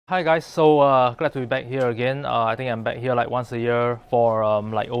Hi guys, so glad to be back here again. I think I'm back here like once a year for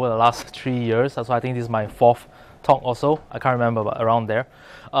like over the last 3 years. So I think this is my 4th talk or so. I can't remember, but around there.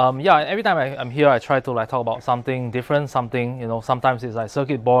 Yeah, every time I'm here, I try to like talk about something different, something, sometimes it's like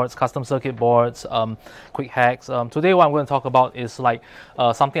circuit boards, custom circuit boards, quick hacks. Today what I'm going to talk about is like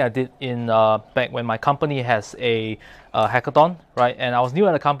something I did in back when my company has a hackathon, right? And I was new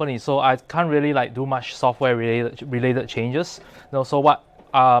at the company, so I can't really like do much software related changes. So what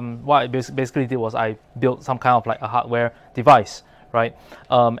I basically did was I built some kind of like a hardware device, right?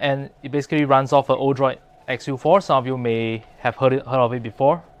 And it basically runs off an OdroidXU4. Some of you may have heard of it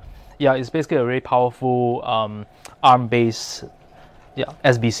before. Yeah, it's basically a very powerful ARM-based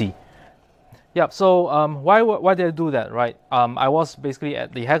SBC. Yeah, so why did I do that, right? I was basically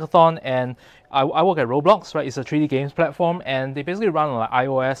at the hackathon, and I work at Roblox, right? It's a 3D games platform, and they basically run on like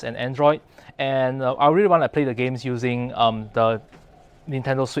iOS and Android. And I really want to play the games using the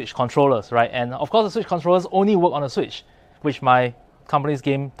Nintendo Switch controllers, right? And of course the Switch controllers only work on the Switch, which my company's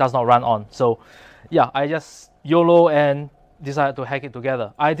game does not run on. So yeah, I just YOLO and decided to hack it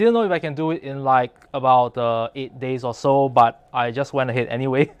together. I didn't know if I can do it in like about 8 days or so, but I just went ahead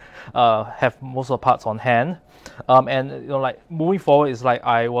anyway. Have most of the parts on hand. And like moving forward is like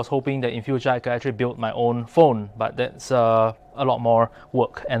I was hoping that in future I could actually build my own phone, but that's a lot more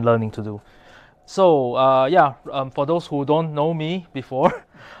work and learning to do. So for those who don't know me before,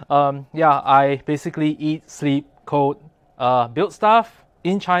 I basically eat, sleep, code, build stuff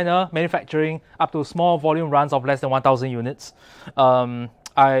in China, manufacturing up to small volume runs of less than 1,000 units. I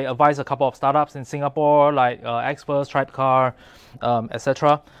advise a couple of startups in Singapore like Experts, Tribecar,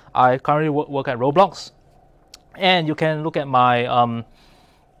 etc. I currently work at Roblox, and you can look at my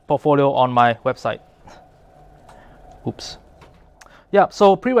portfolio on my website. Oops. Yeah,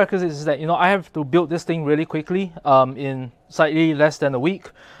 so prerequisites is that I have to build this thing really quickly in slightly less than a week.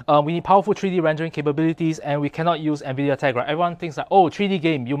 We need powerful 3D rendering capabilities, and we cannot use NVIDIA tech, right? Everyone thinks like, oh, 3D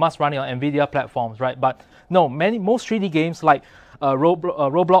game, you must run it on NVIDIA platforms, right? But no, most 3D games like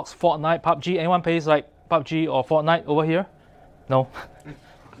Roblox, Fortnite, PUBG, anyone plays like PUBG or Fortnite over here? No?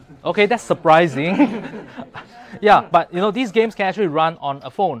 Okay, that's surprising. Yeah, but these games can actually run on a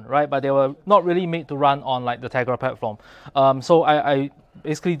phone, right? But they were not really made to run on like the Tegra platform. So I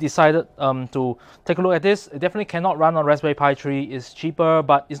basically decided to take a look at this. It definitely cannot run on Raspberry Pi 3. It's cheaper,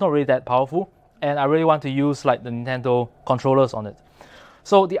 but it's not really that powerful. And I really want to use like the Nintendo controllers on it.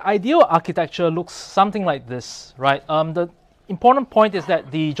 So the ideal architecture looks something like this, right? The important point is that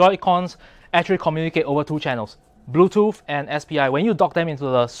the Joy-Cons actually communicate over 2 channels, Bluetooth and SPI. When you dock them into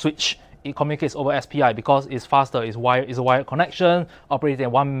the Switch, it communicates over SPI because it's faster. It's a wired connection, operating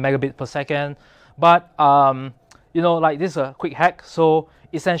at 1 megabit per second. But like this is a quick hack. So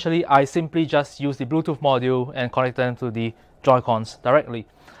essentially, I simply just use the Bluetooth module and connect them to the Joy-Cons directly.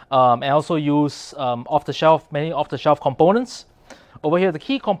 And also use many off-the-shelf components. Over here, the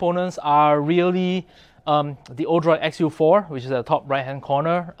key components are really the OdroidXU4, which is at the top right-hand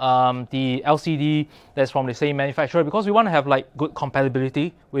corner, the LCD that's from the same manufacturer, because we want to have like good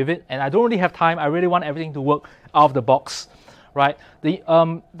compatibility with it. And I don't really have time. I really want everything to work out of the box, right? The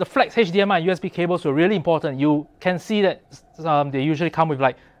flex HDMI and USB cables were really important. You can see that they usually come with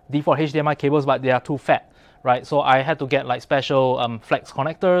like default HDMI cables, but they are too fat, right? So I had to get like special flex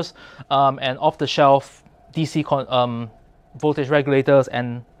connectors and off-the-shelf DC voltage regulators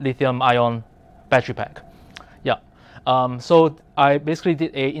and lithium-ion battery pack. Yeah. So I basically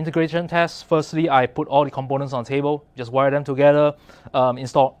did a integration test. Firstly, I put all the components on the table, just wire them together,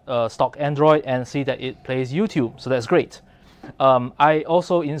 install stock Android, and see that it plays YouTube. So that's great. I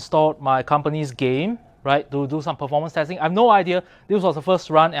also installed my company's game, right, to do some performance testing. I have no idea. This was the first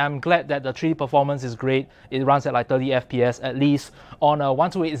run, and I'm glad that the 3D performance is great. It runs at like 30 FPS at least on a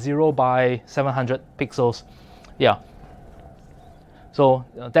 1280 by 700 pixels. Yeah. So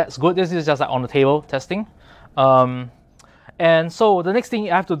that's good. This is just like on the table testing. And so the next thing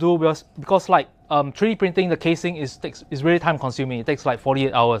I have to do was, because like 3D printing the casing is really time consuming. It takes like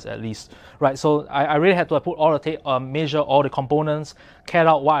 48 hours at least, right? So I really had to put all the measure all the components, carry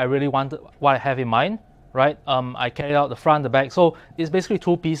out what I really want, what I have in mind, right? I carried out the front, the back. So it's basically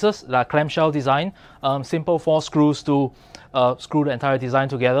 2 pieces, like clamshell design, simple 4 screws to screw the entire design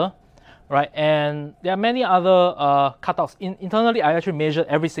together. Right, and there are many other cutouts. Internally, I actually measured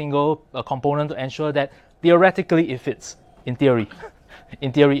every single component to ensure that theoretically it fits. In theory,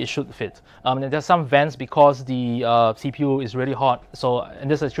 in theory it should fit. And there's some vents because the CPU is really hot. So,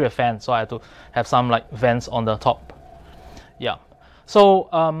 and this is actually a fan, so I had to have some like vents on the top. Yeah. So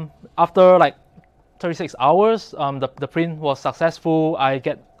after like 36 hours, the print was successful. I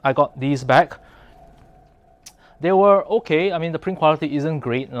got these back. they were okay. I mean, the print quality isn't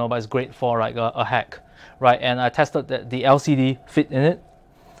great, you know, but it's great for like a hack, right? And I tested that the LCD fit in it.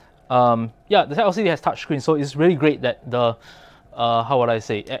 Yeah, the LCD has touchscreen, so it's really great that the how would I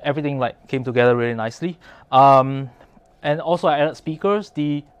say, everything like came together really nicely. And also I added speakers.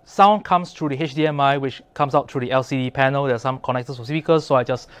 The sound comes through the HDMI, which comes out through the LCD panel. There's some connectors for speakers, so I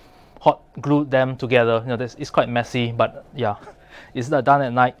just hot glued them together. You know, it's quite messy, but yeah, it's done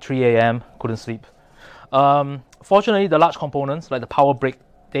at night, 3 a.m. Couldn't sleep. Fortunately, the large components like the power brick,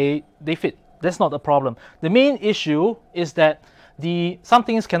 they fit. That's not the problem. The main issue is that some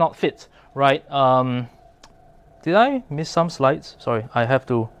things cannot fit, right? Did I miss some slides? Sorry, I have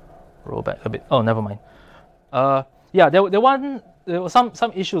to roll back a bit. Oh, never mind. Yeah, there were some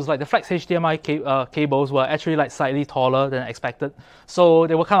issues, like the flex HDMI cables were actually like slightly taller than expected, so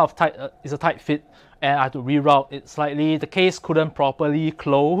they were kind of tight. It's a tight fit, and I had to reroute it slightly. The case couldn't properly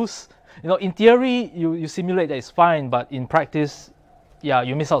close. You know, in theory, you simulate that it's fine, but in practice, yeah,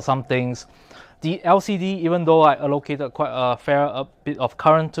 you miss out some things. The LCD, even though I allocated quite a bit of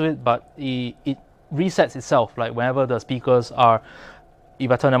current to it, but it resets itself, like whenever the speakers are,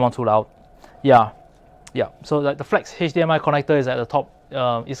 if I turn them on too loud. Yeah. So like the flex HDMI connector is at the top.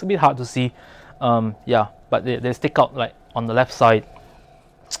 It's a bit hard to see. Yeah, but they stick out like on the left side.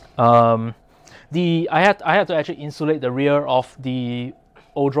 I had to actually insulate the rear of the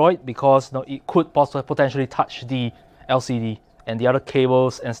Odroid because it could potentially touch the LCD and the other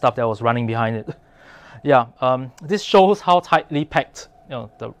cables and stuff that was running behind it. Yeah, this shows how tightly packed. You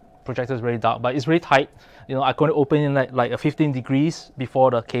know, the projector is really dark, but it's really tight. You know, I couldn't open in like a 15 degrees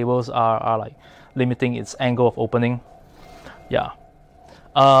before the cables are like limiting its angle of opening. Yeah.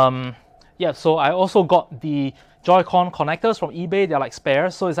 Yeah, so I also got the Joy-Con connectors from eBay. They're like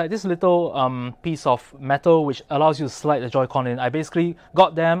spares, so it's like this little piece of metal which allows you to slide the Joy-Con in. I basically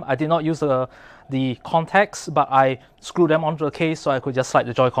got them. I did not use the contacts, but I screwed them onto the case so I could just slide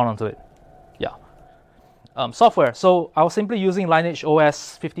the Joy-Con onto it. Yeah. Software. So I was simply using Lineage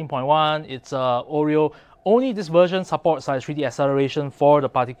OS 15.1. It's Oreo. Only this version supports 3D acceleration for the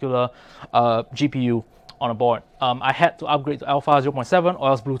particular GPU on a board. I had to upgrade to Alpha 0.7 or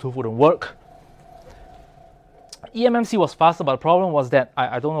else Bluetooth wouldn't work. eMMC was faster, but the problem was that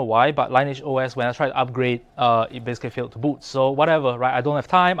I don't know why, but Lineage OS, when I tried to upgrade, it basically failed to boot. So whatever, right? I don't have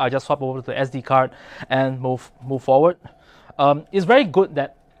time. I just swap over to the SD card and move forward. It's very good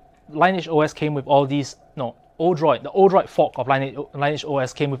that Lineage OS came with all these, the Odroid fork of Lineage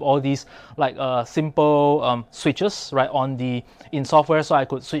OS came with all these like simple switches, right, in software, so I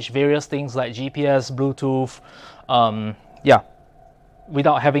could switch various things like GPS, Bluetooth, yeah,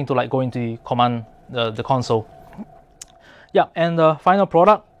 without having to like go into the command the console. Yeah, and the final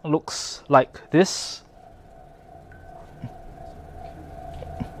product looks like this.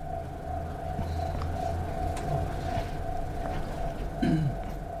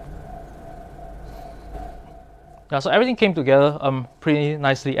 Yeah, so everything came together pretty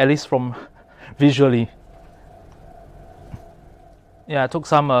nicely, at least from visually. Yeah, I took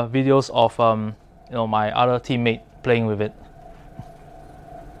some videos of my other teammate playing with it.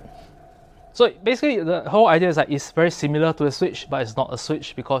 So basically, the whole idea is that it's very similar to a Switch, but it's not a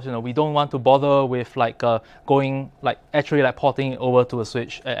Switch because we don't want to bother with like porting it over to a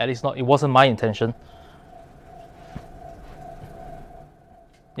Switch. At least not. It wasn't my intention.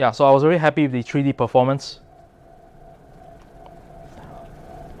 Yeah, so I was very happy with the 3D performance.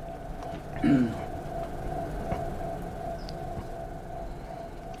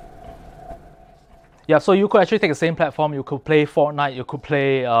 Yeah, so you could actually take the same platform. You could play Fortnite. You could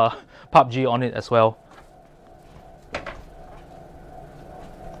play PUBG on it as well.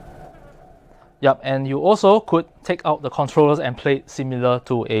 Yep, and you also could take out the controllers and play it similar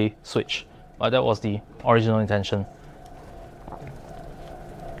to a Switch. But that was the original intention.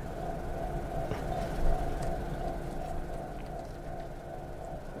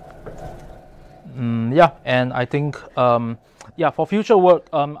 Yeah, and I think for future work,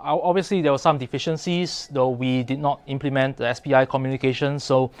 obviously there were some deficiencies, though we did not implement the SPI communication,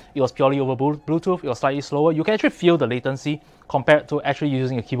 so it was purely over Bluetooth. It was slightly slower. You can actually feel the latency compared to actually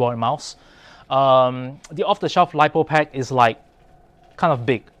using a keyboard and mouse. The off-the-shelf LiPo pack is like kind of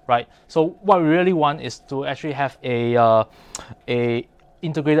big, right? So what we really want is to actually have a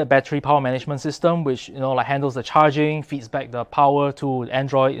integrated battery power management system, which like handles the charging, feeds back the power to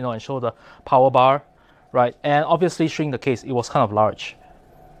Android, and show the power bar, right? And obviously shrink the case. It was kind of large.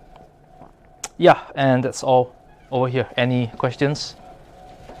 Yeah, and that's all over here. Any questions?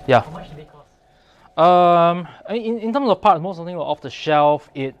 Yeah. How much did they cost? In terms of parts, most of them were off the shelf.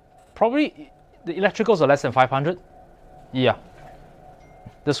 The electricals are less than 500. Yeah.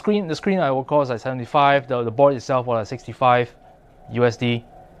 The screen I will call is like 75. The board itself was like 65 USD.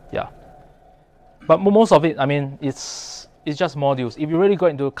 Yeah. But most of it, I mean, it's just modules. If you really go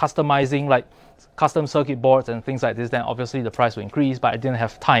into customizing like custom circuit boards and things like this, then obviously the price will increase, but I didn't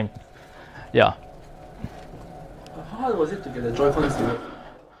have time. Yeah. How hard was it to get the Joy-Cons to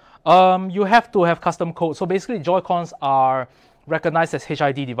work? You have to have custom code. So basically Joy-Cons are recognized as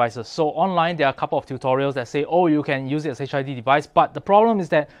HID devices. So online there are a couple of tutorials that say, oh, you can use it as HID device, but the problem is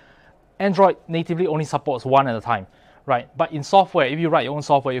that Android natively only supports one at a time, right? But in software, if you write your own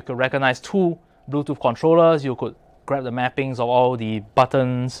software, you could recognize 2 Bluetooth controllers, you could grab the mappings of all the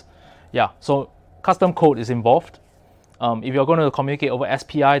buttons. Yeah, so custom code is involved. If you're going to communicate over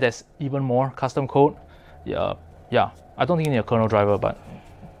SPI, there's even more custom code. Yeah, I don't think you need a kernel driver, but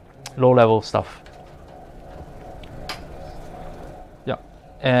low-level stuff. Yeah,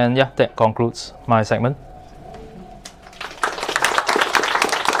 and yeah, that concludes my segment.